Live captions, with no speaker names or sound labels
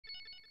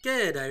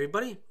G'day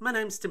everybody, my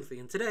name's Timmothy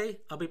and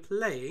today I'll be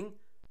playing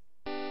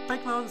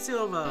Pokémon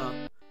Silver.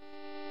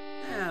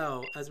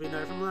 Now, as we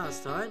know from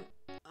last time,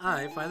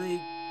 I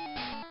finally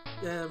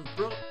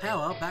brought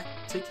power back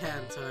to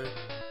Kanto.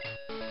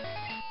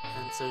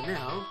 And so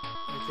now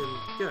I can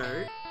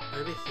go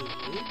over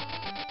here.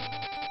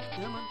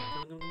 Come on.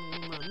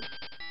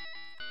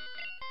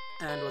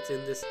 And what's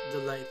in this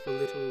delightful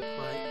little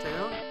quiet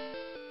town?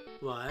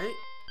 Why,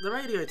 the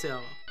radio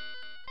tower.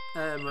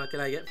 What can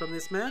I get from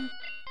this man?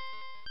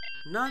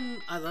 None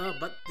other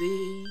but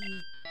the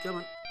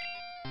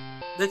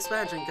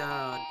expansion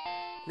card.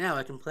 Now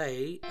I can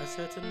play a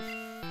certain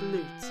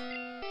flute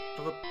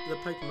of the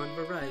Pokemon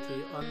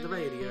variety on the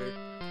radio,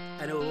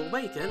 and it will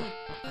awaken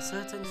a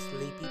certain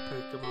sleepy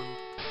Pokemon.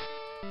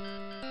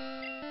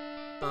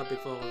 But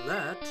before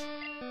that,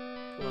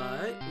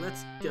 why,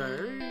 let's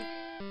go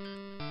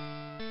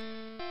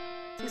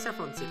to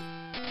Saffron City.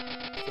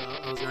 So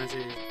I was going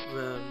to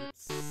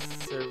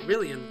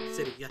Cerulean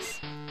City, yes,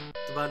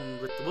 the one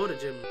with the water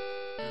gym.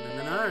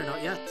 No,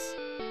 not yet.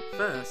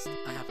 First,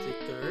 I have to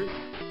go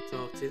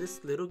talk to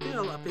this little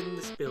girl up in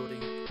this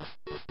building.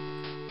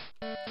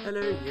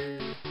 Hello, you.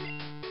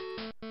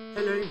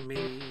 Hello,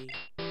 me.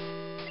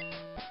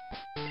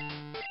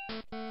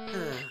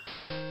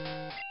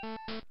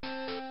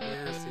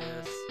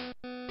 Yes.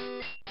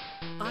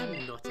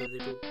 I'm not a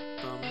little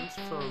bummed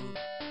from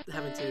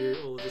having to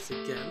do all this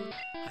again.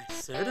 I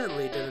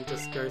certainly didn't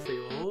just go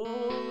through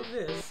all of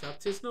this up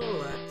to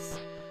Snorlax.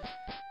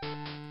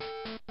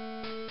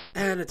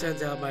 And it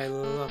turns out my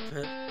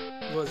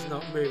Loppet was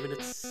not moving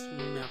its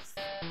mouth.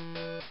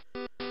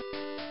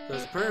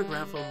 There's a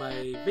program for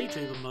my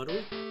VTuber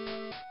model,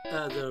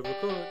 the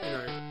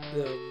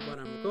one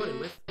I'm recording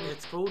with,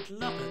 it's called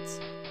Loppet.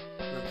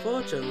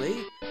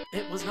 Unfortunately,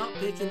 it was not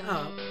picking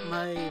up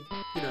my,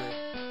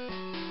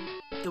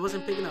 it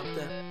wasn't picking up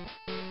that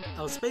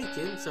I was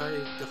speaking,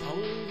 so the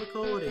whole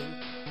recording,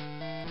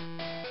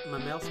 my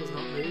mouse was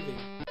not moving.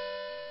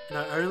 And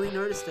I only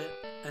noticed it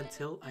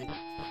until I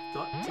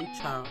got to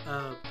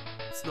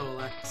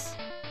Snorlax.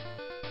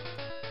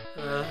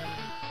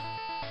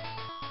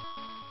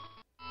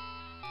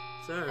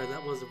 So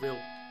that was a real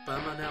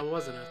bummer now,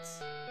 wasn't it?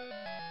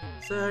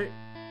 So,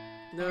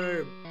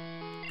 no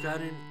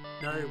gunning,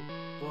 no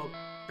walk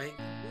back.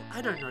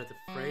 I don't know the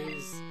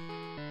phrase,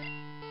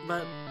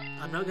 but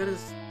I'm not gonna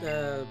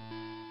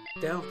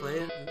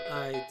downplay it.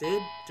 I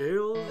did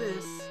do all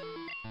this,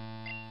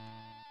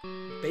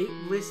 beat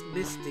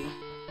Misty,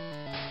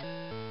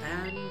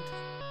 and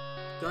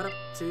got up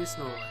to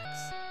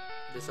Snorlax.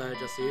 Decided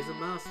just to use the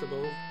Master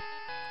Ball.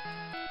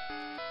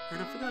 And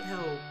I forgot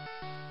how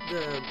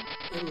it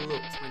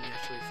looked when you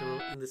actually threw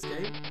it in this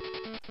game.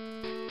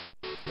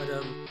 But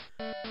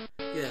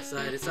yes,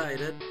 I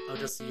decided I'll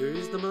just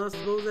use the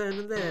Master Ball then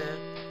and there.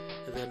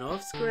 And then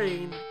off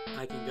screen,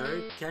 I can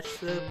go catch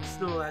the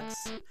Snorlax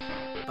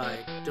by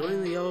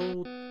doing the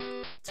old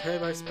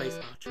Turbo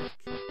Spacebar trick.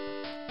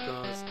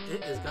 Because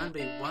it is going to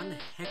be one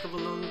heck of a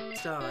long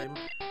time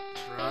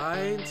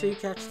trying to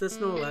catch the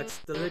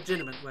Snorlax the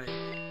legitimate way,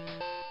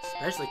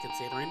 especially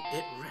considering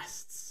it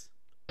rests.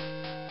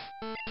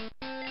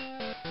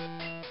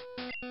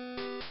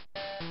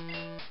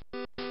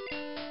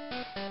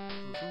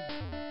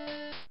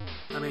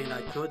 I mean,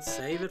 I could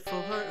save it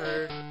for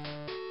her,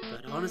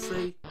 but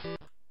honestly,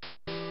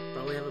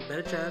 probably have a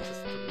better chance of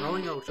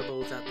throwing Ultra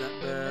Balls at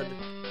that bird.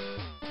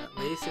 At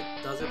least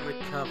it doesn't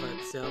recover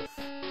itself.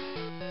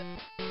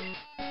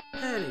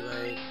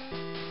 Anyway,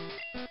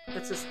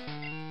 let's just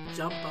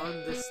jump on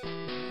this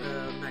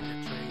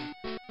magnet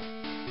train.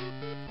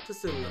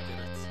 Just to look at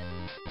it.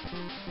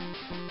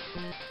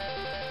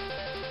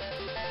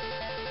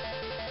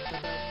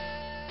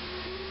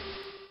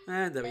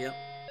 And there we go.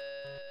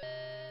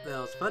 That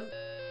was fun.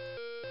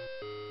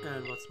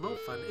 And what's more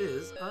fun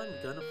is I'm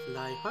gonna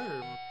fly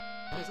home,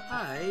 because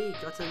I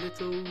got a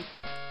little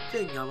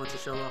thing I want to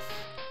show off.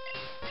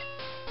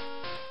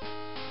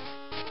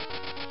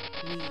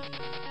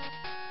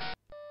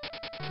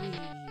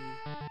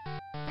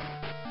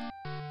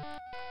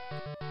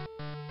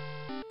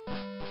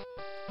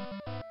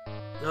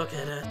 Look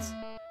at it!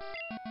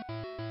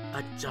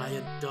 A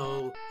giant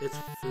doll. It's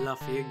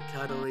fluffy and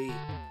cuddly.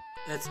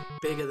 It's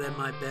bigger than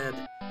my bed.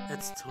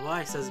 It's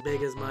twice as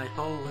big as my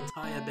whole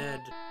entire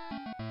bed.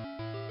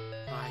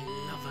 I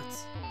love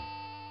it.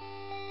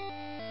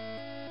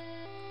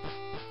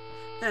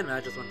 And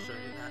I just want to show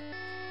you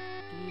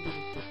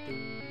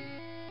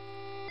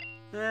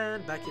that.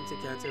 And back into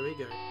Kanto we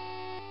go.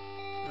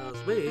 As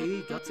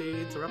we got to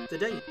interrupt the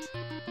date.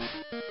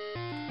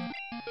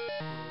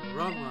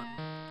 Wrong one.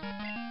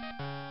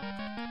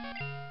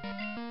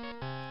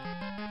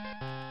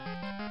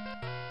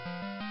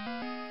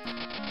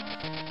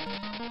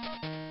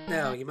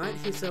 Now, you might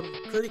hear some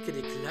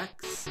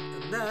clickety-clacks,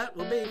 and that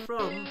will be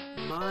from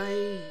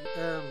my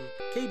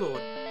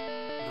keyboard,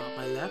 not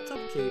my laptop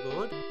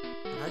keyboard.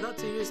 I got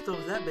too used to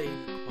that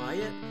being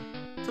quiet,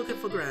 took it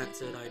for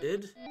granted, I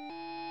did.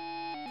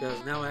 Because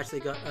now I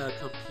actually got a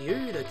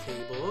computer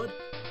keyboard.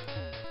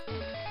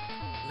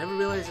 never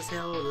realised just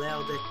how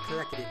loud the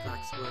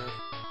clackety-clacks were.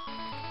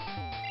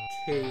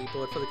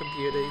 Keyboard for the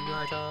computer, you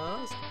might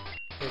ask?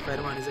 If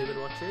anyone is even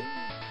watching?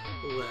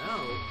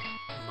 Well,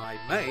 my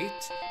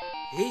mate,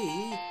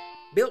 he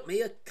built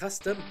me a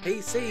custom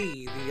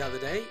PC the other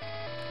day.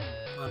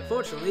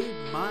 Unfortunately,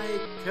 my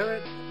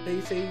current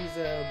PC's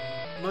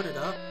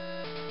monitor,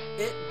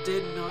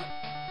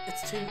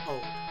 it's too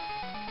old.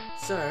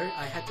 So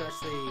I had to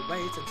actually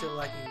wait until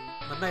my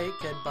mate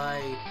can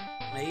buy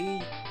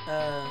me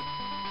a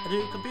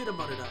new computer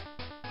monitor.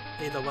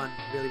 Either one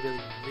really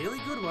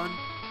good one,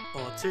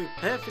 or two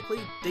perfectly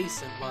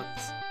decent ones.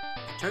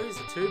 I chose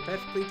the two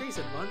perfectly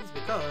decent ones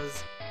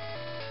because,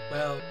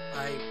 well,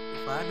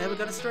 if I'm ever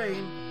gonna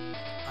stream,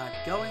 I'm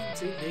going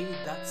to need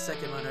that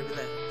second one over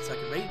there, so I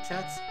can read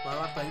chats while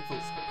I'm playing full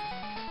screen.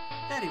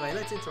 Anyway,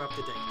 let's interrupt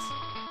the dates.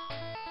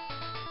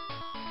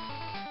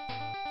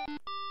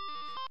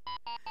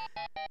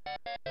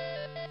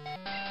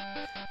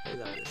 I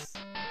love this.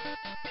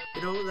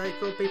 You know what they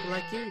call people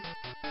like you?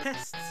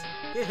 Pests!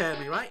 You heard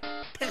me right?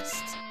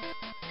 Pests!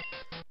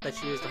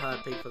 Bet you used a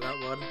hard P for that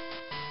one.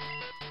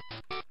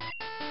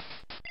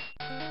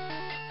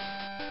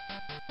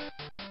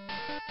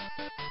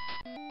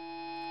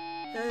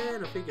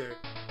 And off we go.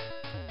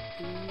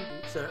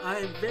 So I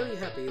am very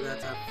happy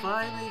that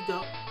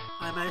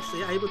I'm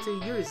actually able to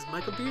use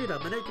my computer,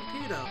 my new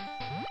computer.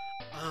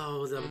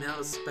 Oh, the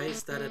amount of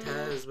space that it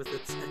has with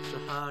its extra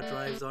hard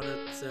drives on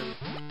it.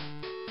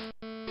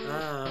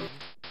 Hello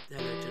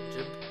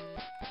Jim.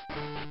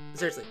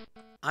 Seriously,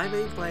 I've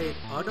been playing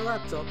on a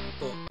laptop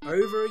for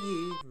over a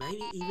year,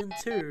 maybe even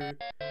 2.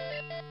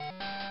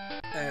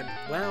 And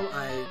well,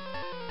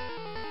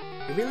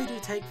 you really do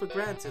take for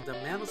granted the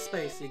amount of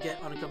space you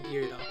get on a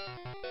computer.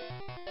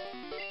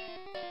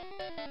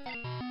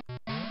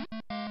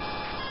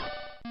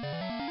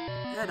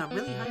 And I'm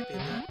really hoping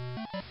that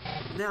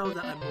now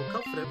that I'm more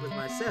confident with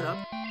my setup,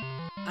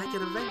 I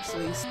can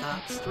eventually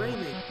start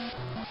streaming.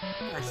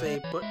 Actually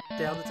put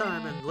down the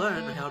time and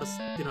learn how to,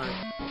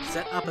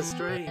 set up a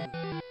stream.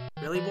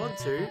 Really want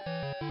to.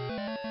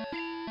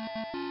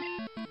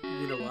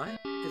 You know why?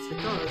 It's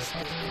because,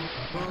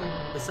 well,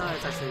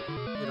 besides actually,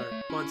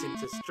 wanting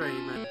to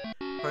stream and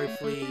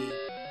hopefully,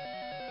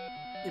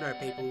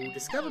 people will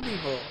discover me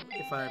more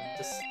if I'm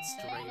just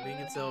streaming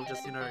instead of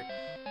just,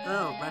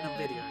 random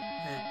video.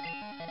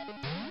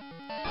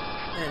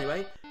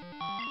 Anyway,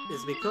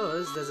 it's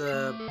because there's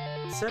a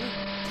certain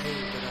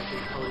game that I've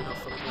been holding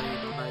off from playing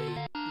on my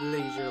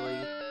leisurely,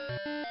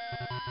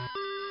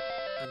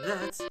 and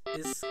that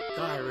is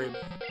Skyrim.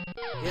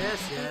 Yes,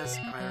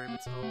 Skyrim,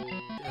 it's old,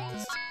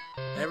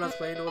 and everyone's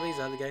playing all these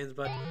other games,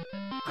 but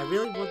I've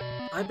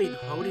been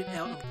holding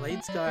out and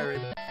playing Skyrim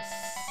for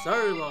so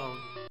long.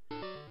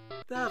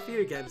 There are a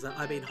few games that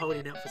I've been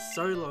holding out for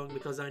so long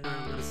because I know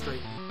I'm going to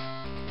stream.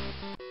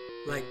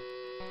 Like,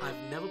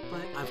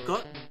 I've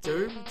got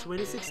Doom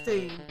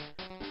 2016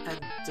 and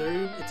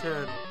Doom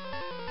Eternal.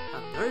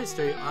 And those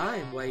two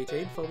I'm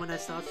waiting for when I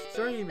start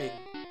streaming.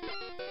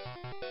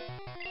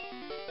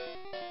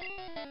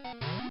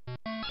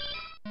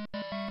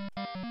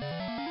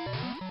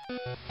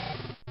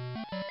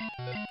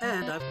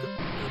 And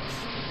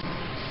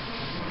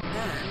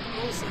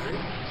also,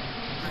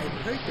 I'm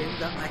hoping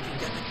that I can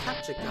get a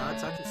capture card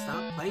so I can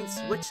start playing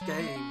Switch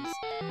games.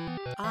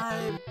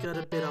 I've got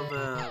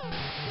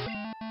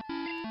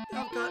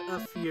a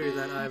few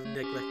that I've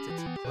neglected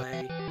to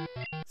play,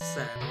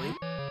 sadly.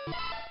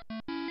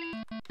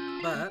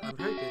 But I'm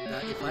hoping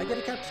that if I get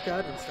a capture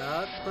card and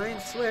start playing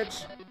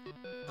Switch,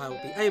 I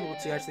will be able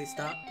to actually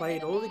start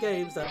playing all the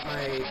games that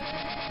I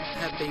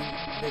have been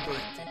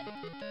neglecting.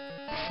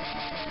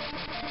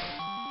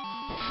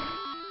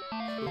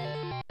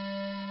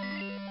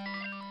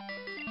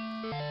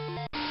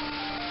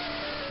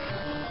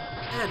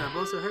 And I'm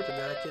also hoping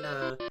that I can,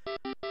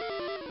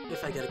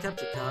 if I get a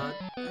capture card,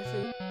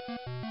 actually,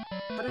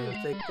 I don't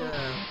even think, I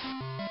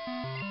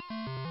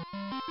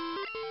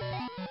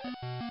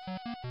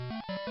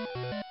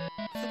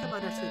think I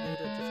might actually need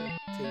a different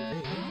TV,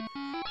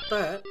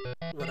 but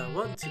what I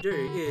want to do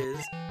is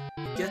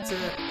get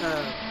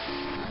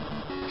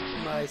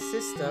my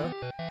sister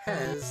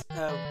has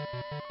a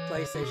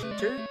PlayStation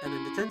 2 and a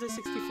Nintendo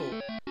 64,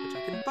 which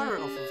I can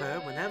borrow off of her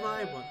whenever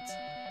I want,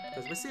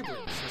 because we're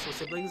siblings, that's what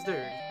siblings do.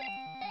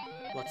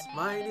 What's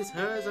mine is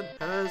hers and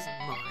hers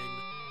mine.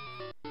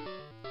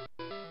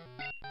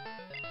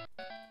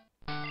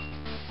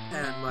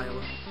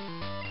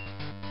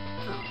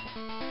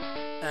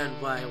 And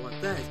why I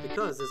want that is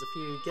because there's a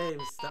few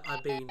games that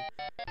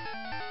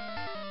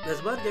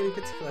there's one game in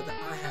particular that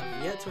I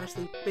have yet to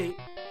actually beat.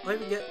 I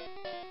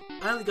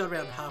only got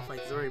around halfway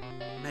through,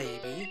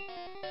 maybe.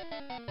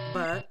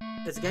 But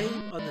there's a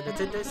game on the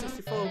Nintendo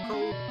 64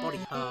 called Body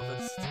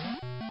Harvest.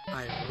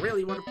 I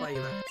really want to play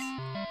that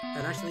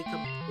and actually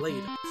complete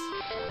it.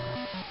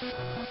 What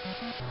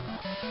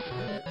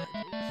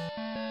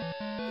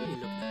are you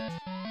looking at?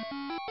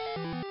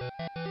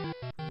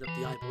 Look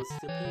the eyeballs to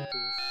the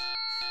pupils.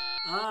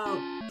 Oh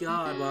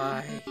god,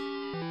 why?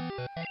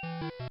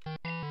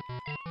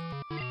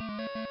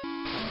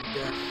 I'm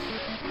deaf.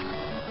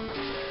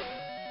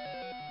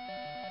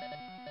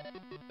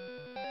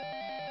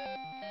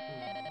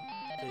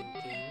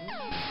 thinking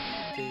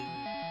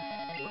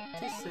what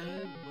to say,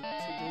 what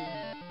to do.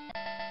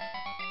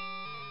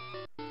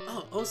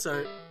 Oh, also,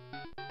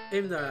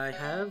 even though I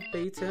have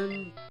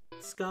beaten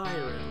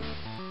Skyrim,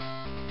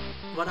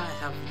 what I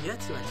have yet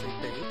to actually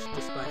beat,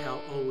 despite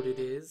how old it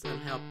is and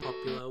how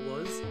popular it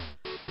was,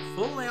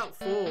 Fallout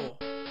 4.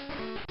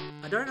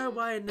 I don't know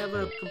why I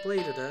never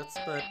completed it,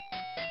 but...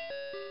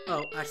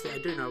 Oh, actually I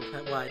do know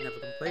why I never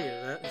completed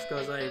it. It's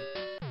because I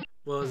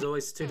was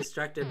always too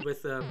distracted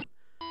with the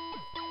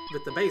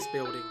base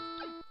building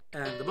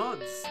and the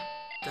mods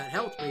that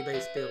helped me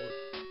base build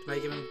to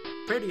make even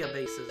prettier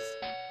bases.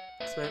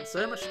 I spent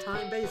so much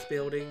time base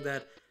building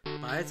that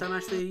by the time I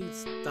actually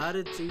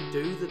started to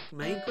do the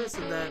main quest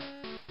and that,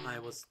 I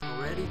was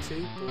already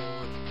too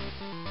bored.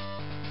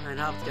 And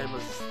half the game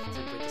was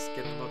simply just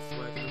getting mods to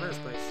work in the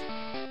first place.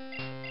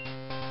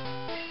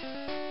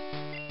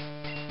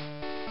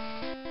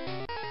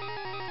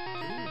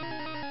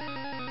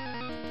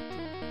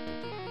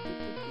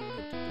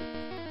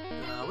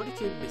 What do you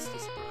keep Misty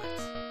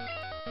sprites?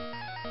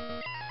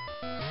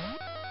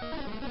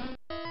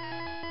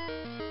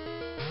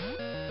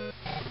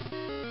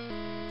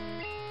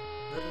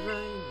 The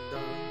rain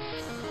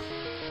dance.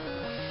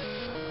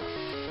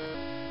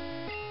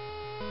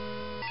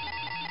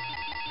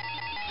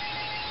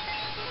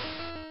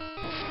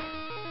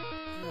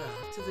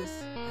 After this,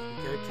 I can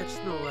go catch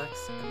Snorlax,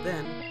 and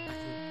then I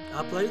can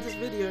upload this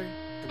video,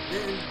 and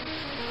then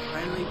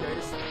finally go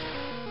to sleep.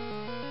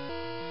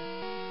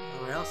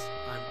 Or else,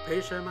 I'm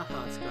pretty sure my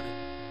heart's gonna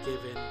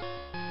give in.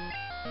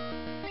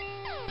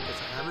 Because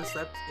I haven't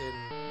slept in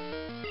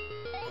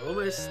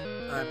almost,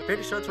 I'm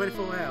pretty sure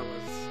 24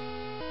 hours.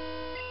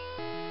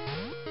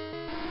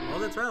 More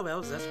than 12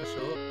 hours, that's for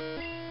sure.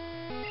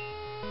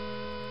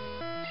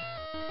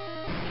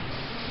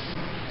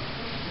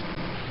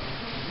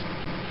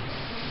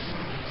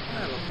 I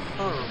have a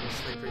horrible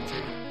sleep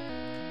routine.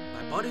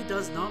 My body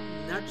does not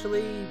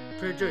naturally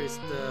produce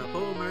the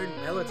hormone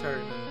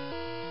melatonin,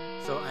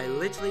 so I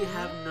literally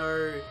have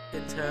no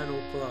internal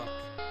clock,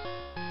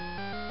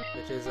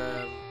 which is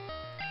not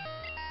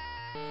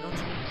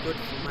good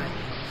for my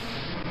health.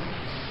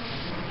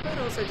 But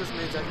also just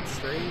means I can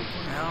stream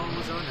for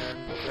hours on end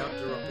without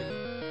dropping.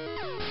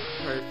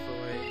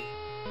 Hopefully.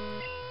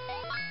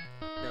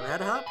 Never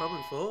had a heart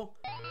problem before,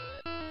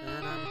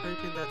 and I'm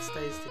hoping that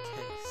stays the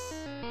case.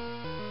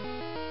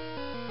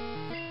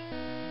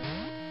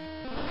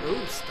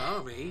 Ooh,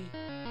 Starmie.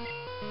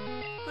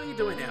 What are you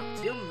doing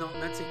out? You're not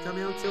meant to come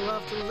out until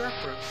after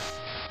Lapras.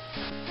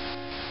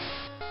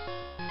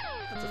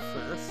 That's a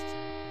first.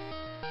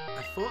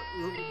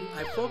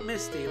 I fought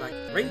Misty like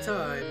 3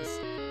 times.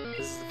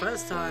 This is the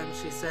first time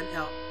she sent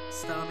out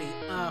Starmie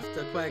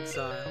after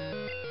Quagsire.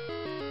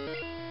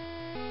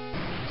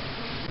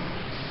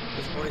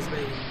 It's always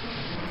been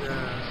the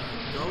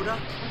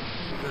Golduck,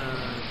 the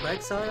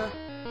Quagsire,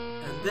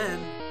 and then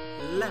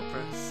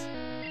Lapras.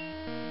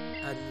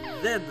 And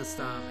then the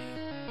Starmie.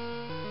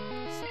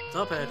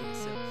 Stop hurting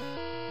yourself.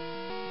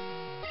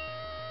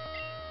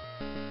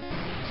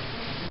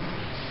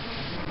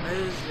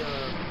 Where's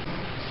your...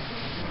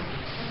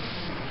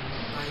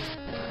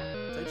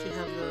 Don't you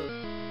have the...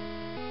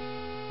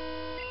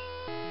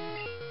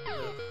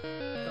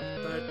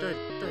 Don't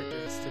do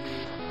this to me.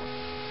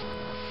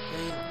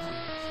 Thank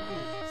you,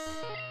 please.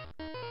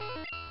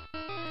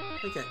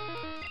 Okay,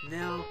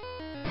 now...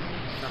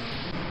 Thunder.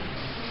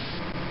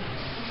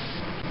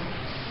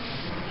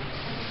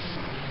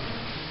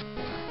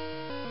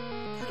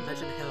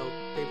 Imagine how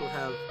people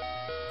have,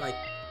 like,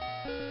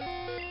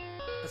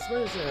 I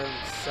suppose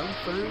some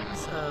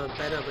phones are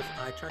better with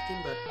eye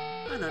tracking, but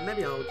I don't know,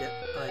 maybe I'll get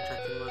eye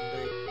tracking one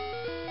day.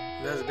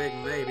 That's a big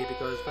maybe,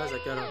 because first I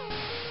gotta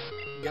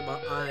get my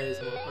eyes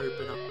more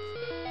open up.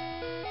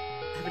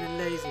 Having a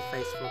lazy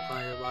face for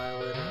quite a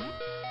while, it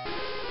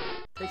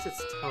takes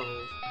its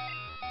toll.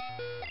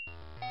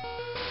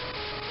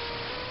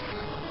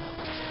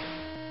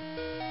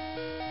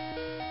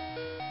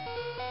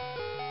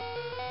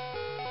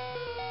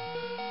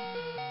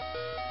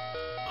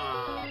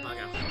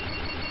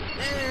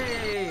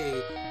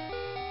 Hey!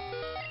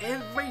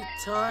 Every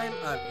time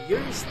I've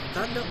used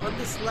Thunder on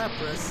this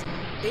Lapras,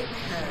 it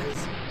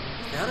has,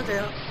 without a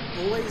doubt,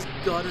 always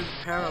gotten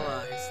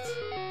paralyzed.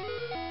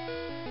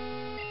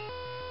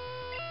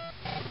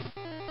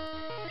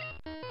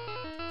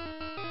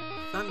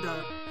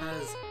 Thunder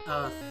has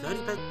a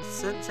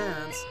 30%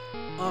 chance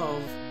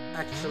of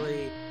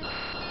actually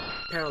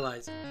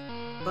paralyzing,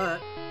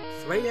 but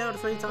 3 out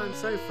of 3 times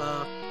so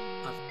far,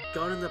 I've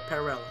gotten the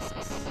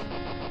paralysis.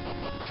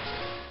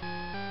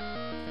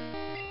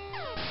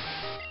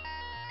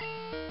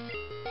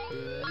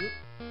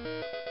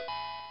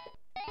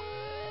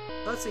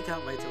 Honestly,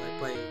 can't wait till I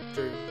play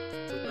Doom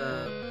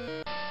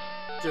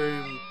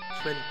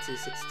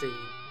 2016.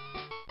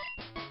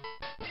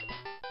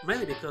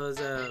 Mainly because,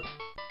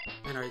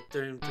 you know,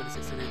 Doom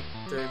 2016 and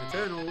Doom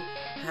Eternal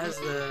has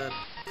the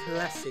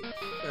classic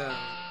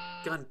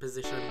gun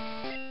position,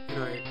 you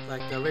know,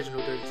 like the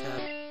original Dooms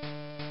had.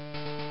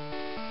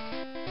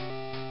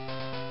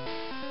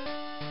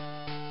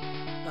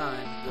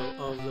 I'm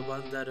of the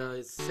one that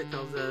is sick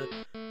of the,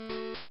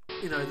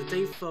 you know, the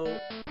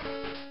default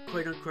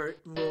quote-unquote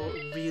more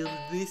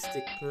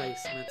realistic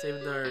placements,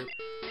 even though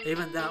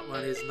even that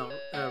one is not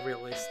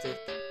realistic.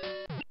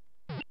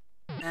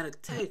 And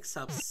it takes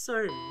up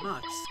so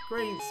much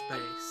screen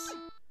space.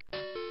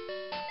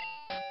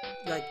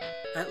 Like,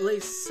 at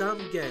least some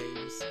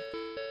games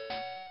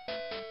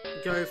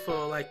go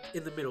for, like,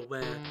 in the middle,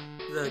 where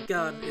the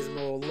gun is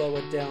more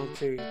lowered down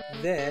to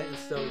there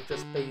instead of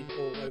just being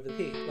all over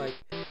here, like,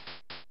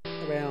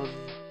 around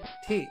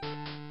here.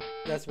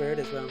 That's where it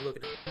is, where I'm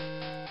looking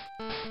at.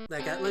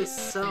 Like, at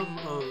least some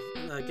of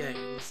the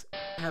games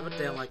have it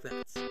down like that.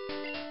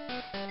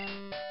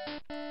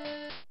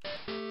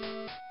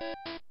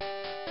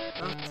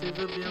 Up to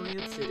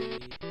Vermilion City.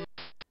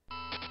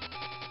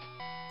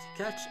 To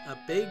catch a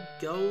big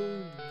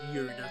gold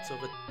unit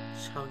of a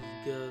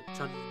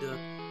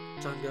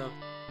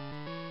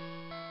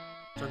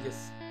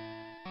Chungus.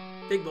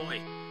 Big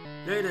boy.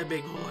 Look at that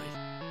big boy.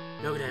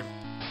 Look at him.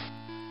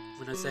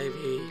 I'm gonna save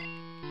here.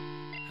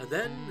 And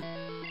then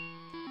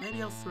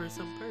maybe I'll throw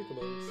some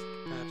Pokeballs.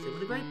 Perhaps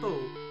even a Great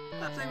Ball.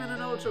 Perhaps even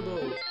an Ultra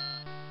Ball.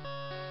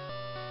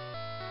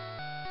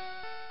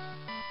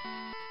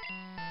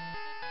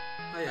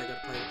 Oh yeah, I gotta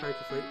play the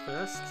Pokéflute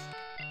first.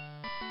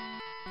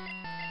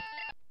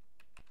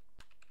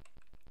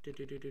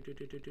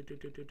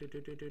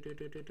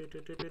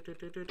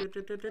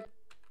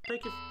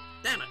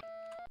 Damn it!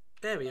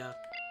 There we are.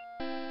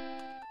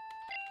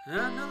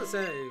 Another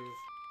save.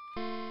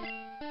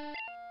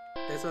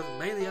 This was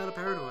mainly out of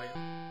paranoia.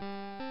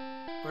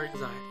 Or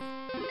anxiety.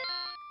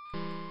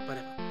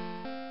 Whatever.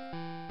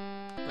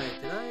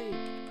 Wait, did I?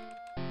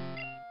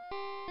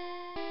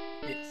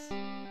 Yes.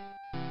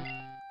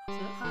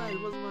 So I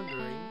was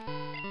wondering.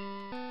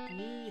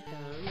 You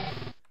have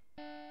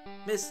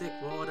Mystic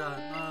Water.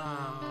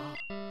 Ah.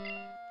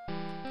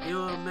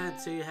 You're meant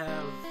to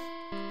have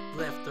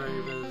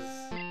leftovers.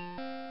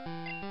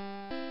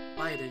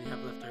 Why didn't you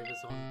have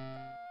leftovers on?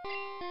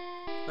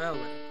 Well,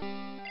 whatever.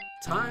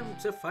 Time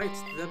to fight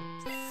the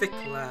thick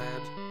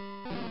lad.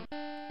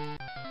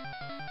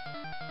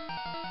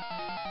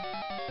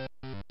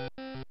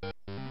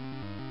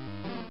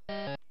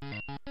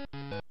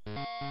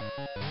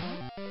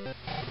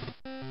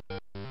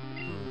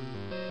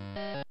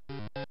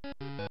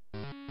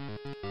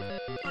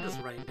 I'll just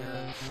rain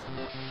dance.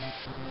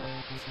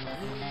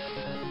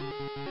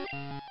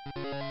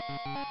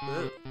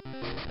 Whoa.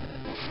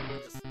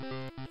 Just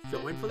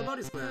going for the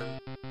body slam.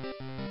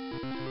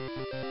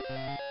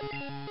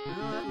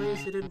 Well, at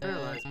least he didn't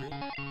paralyze me.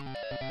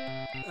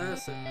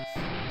 Safe.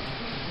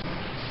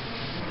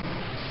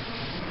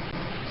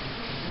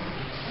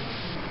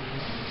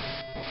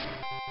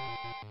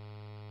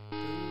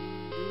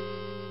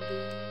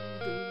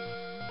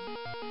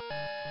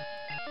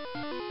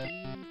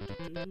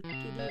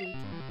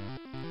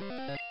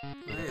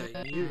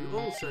 Yeah, you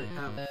also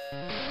have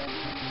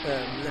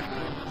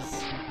leftovers.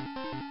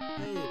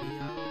 Maybe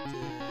I'll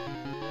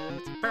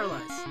just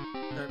paralyze.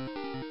 No.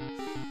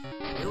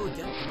 We'll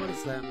get the body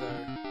slam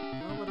though.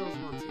 Not what I was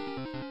wanting.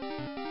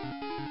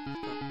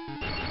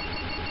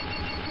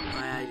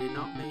 I did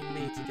not mean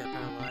me to get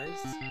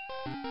paralyzed.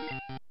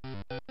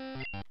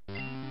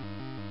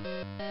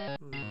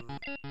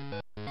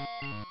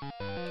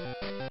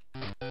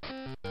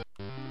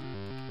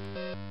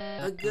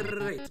 A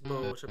great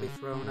ball shall be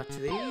thrown at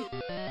thee.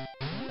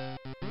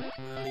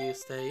 Will you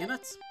stay in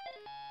it?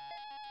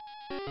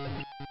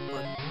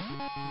 But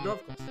no,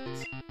 of course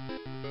not.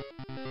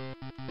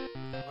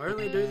 I'll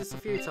only do this a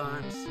few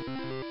times,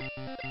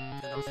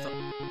 then I'll stop.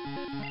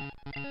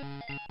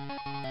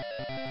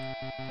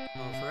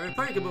 I'll throw a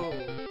Pokeball.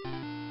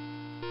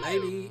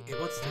 Maybe it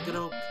wants the good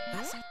old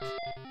classic.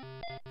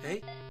 Hey,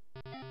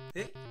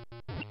 hey,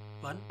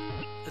 1,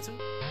 2,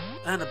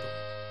 and a ball.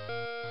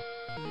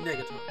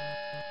 Negative.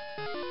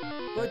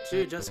 Would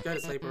you just go to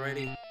sleep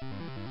already?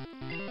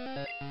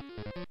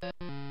 I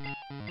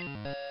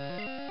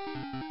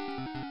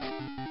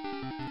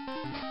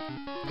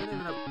don't even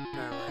have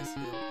paralyzed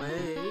here.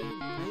 Wait,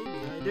 maybe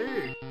I do.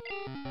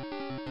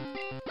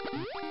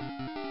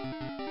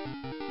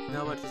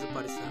 Now what does a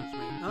body slam me?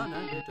 Oh no,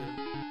 you do.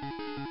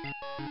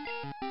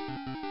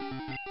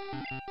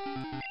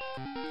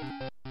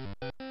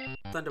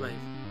 Thunder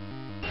Wave.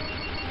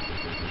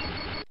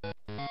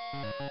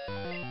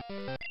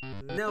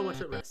 Now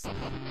watch it rest.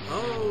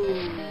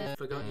 Oh,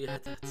 forgot you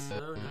had that.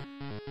 Oh no.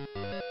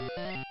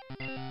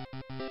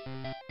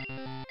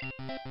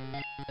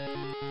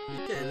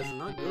 Okay, this is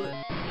not good.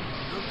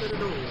 Not good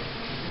at all.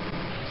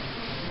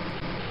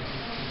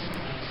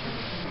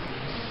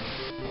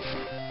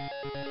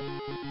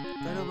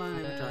 I don't mind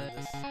even trying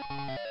this.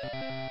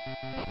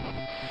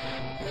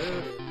 Oh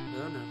dear.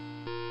 Oh no.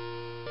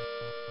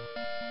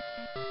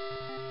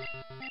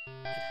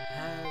 It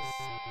has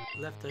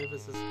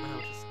leftovers as well.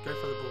 Just go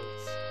for the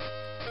balls.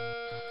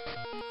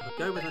 I'll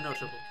go with an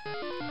Ultra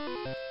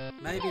Ball.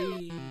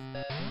 Maybe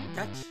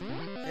catch?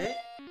 Eh?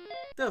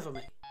 Do it for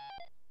me.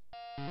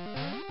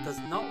 Does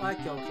not like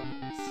Ultra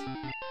Balls.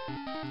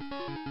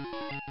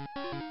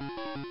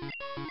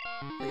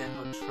 Okay,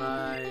 I'll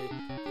try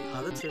the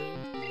other two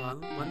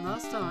one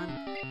last time,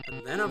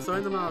 and then I'm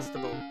throwing the Master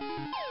Ball.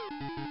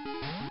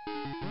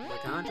 I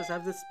can't just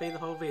have this be the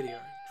whole video.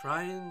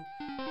 Trying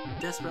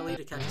desperately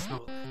to catch a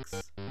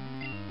Snorlax.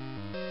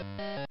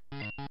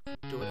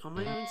 Do it on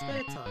my own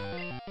spare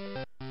time.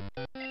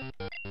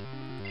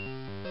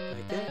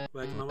 Okay,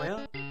 working my way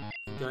up, I'm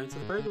going to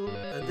the Pokémon,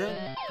 and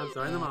then I'm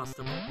throwing the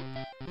Master Ball.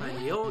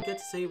 And you all get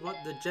to see what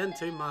the Gen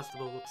 2 Master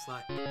Ball looks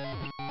like.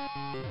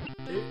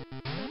 Dude,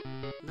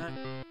 no,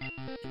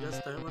 you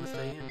just don't want to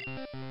stay in.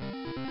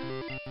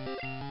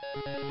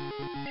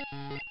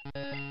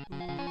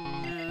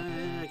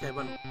 Okay,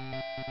 one more.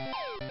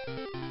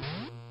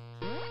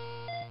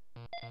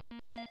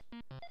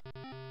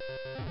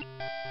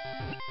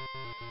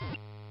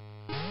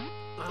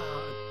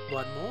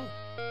 One more.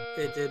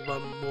 It did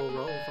one more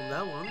roll from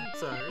that one,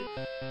 so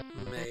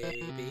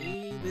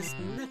maybe this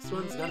next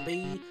one's gonna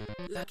be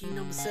lucky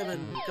number 7.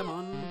 Come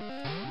on.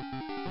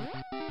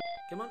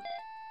 Come on.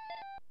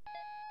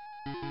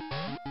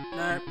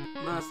 No,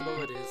 Master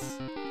Ball it is.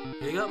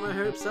 You got my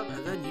hopes up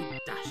and then you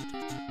dashed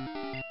it.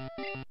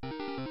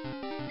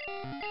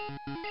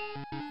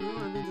 I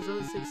mean, there's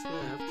only 6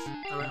 left.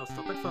 Alright, I'll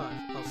stop at 5.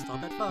 I'll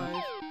stop at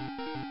 5.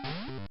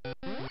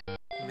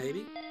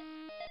 Maybe.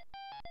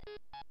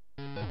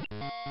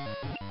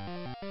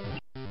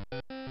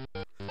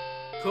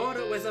 Caught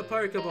it with a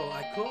Pokeball.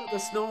 I caught the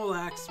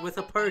Snorlax with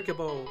a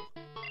Pokeball.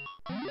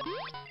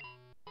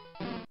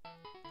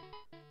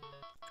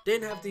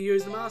 Didn't have to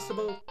use the Master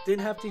Ball.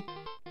 Didn't have to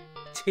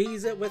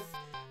tease it with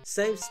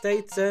save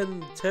states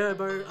and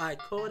turbo. I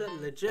caught it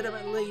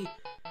legitimately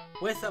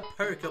with a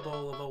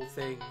Pokeball of all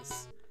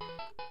things.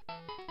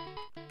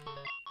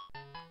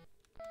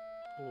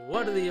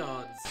 What are the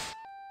odds?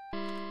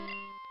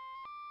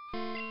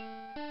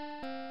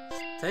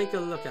 Let's take a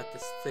look at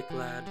this thick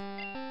lad.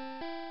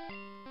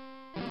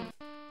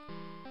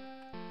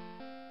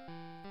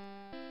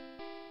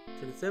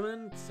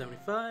 27,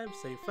 75,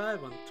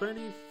 75,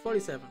 120,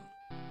 47.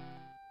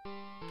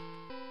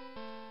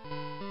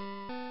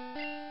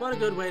 What a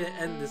good way to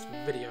end this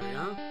video,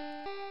 huh?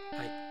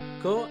 I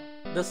caught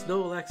the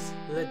Snorlax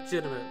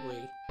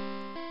legitimately. I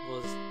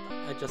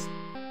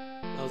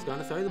was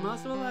gonna throw the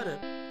Master Ball at it,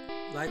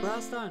 like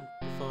last time,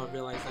 before I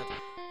realized that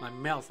my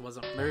mouth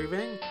wasn't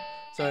moving.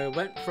 So I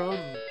went from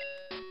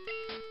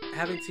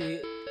having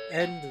to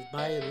end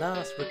my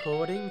last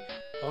recording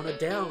on a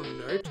down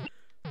note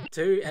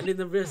to ending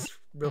the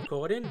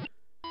recording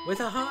with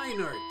a high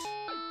note.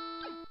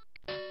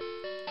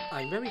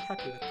 I'm very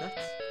happy with that.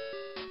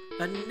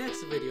 The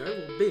next video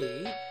will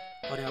be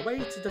on our way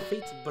to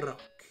defeat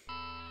Brock.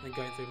 And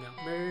going through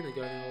Mount Moon and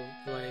going all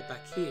the way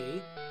back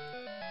here.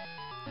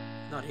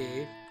 Not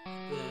here.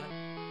 There.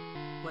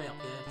 Way up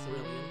there,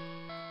 Cerulean.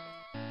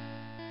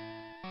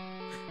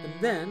 And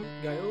then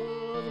go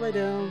all the way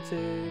down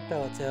to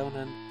Pallet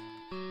and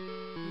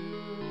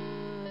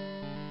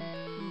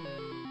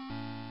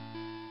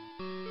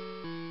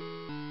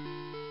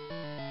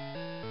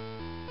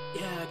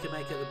yeah, I can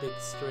make it a big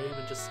stream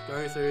and just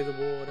go through the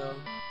water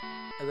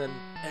and then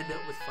end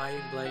it with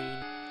Fire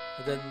Blade.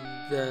 And then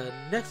the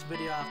next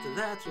video after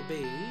that will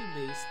be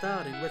me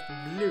starting with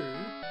blue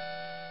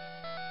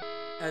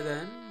and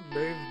then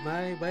move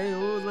my way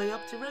all the way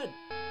up to red.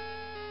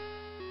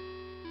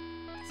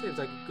 Seems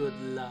like a good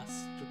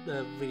last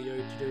video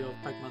to do of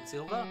Pokemon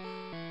Silver.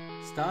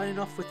 Starting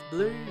off with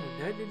blue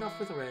and ending off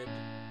with red.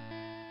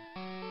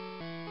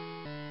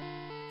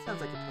 Sounds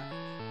like a plan.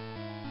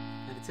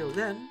 And until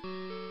then,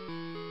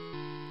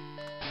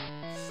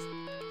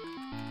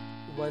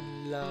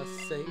 one last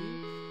save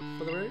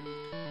for the road.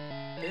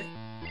 Yeah.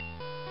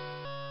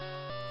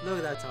 Look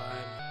at that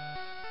time.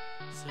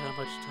 So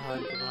much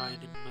time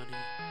grinding money.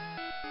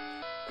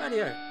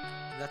 Rightio,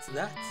 that's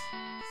that.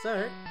 So,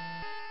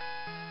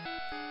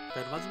 if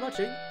anyone's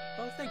watching,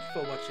 well, thank you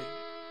for watching.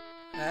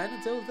 And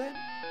until then,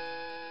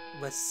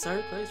 we're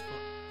so close for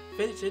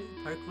finishing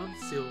Pokemon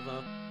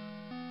Silver.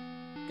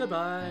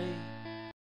 Goodbye.